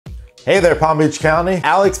Hey there, Palm Beach County.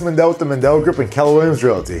 Alex Mindell with the Mindell Group and Keller Williams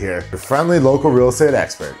Realty here, your friendly local real estate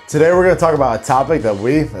expert. Today we're going to talk about a topic that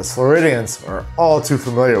we, as Floridians, are all too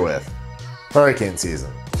familiar with: hurricane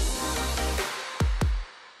season.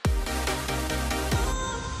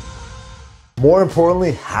 More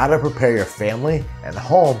importantly, how to prepare your family and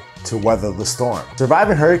home to weather the storm.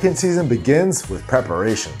 Surviving hurricane season begins with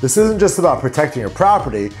preparation. This isn't just about protecting your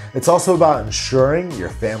property, it's also about ensuring your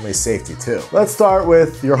family's safety too. Let's start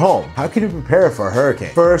with your home. How can you prepare for a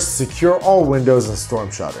hurricane? First, secure all windows and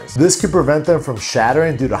storm shutters. This could prevent them from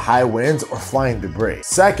shattering due to high winds or flying debris.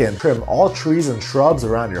 Second, trim all trees and shrubs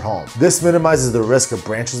around your home. This minimizes the risk of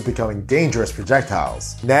branches becoming dangerous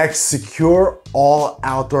projectiles. Next, secure all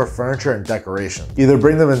outdoor furniture and decoration. Either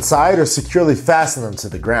bring them inside or securely fasten them to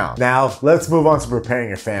the ground. Now, let's move on to preparing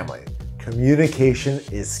your family. Communication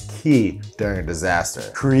is key during a disaster.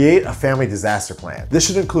 Create a family disaster plan. This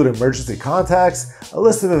should include emergency contacts, a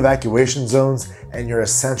list of evacuation zones, and your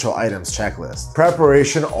essential items checklist.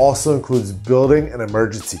 Preparation also includes building an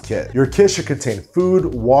emergency kit. Your kit should contain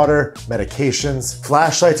food, water, medications,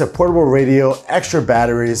 flashlights, a portable radio, extra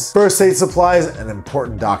batteries, first aid supplies, and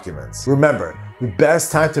important documents. Remember, the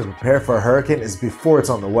best time to prepare for a hurricane is before it's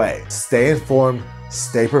on the way. Stay informed,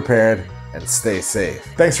 stay prepared, and stay safe.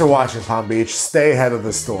 Thanks for watching, Palm Beach. Stay ahead of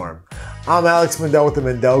the storm. I'm Alex Mindell with the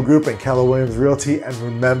Mindell Group and Keller Williams Realty, and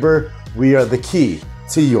remember, we are the key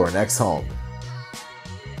to your next home.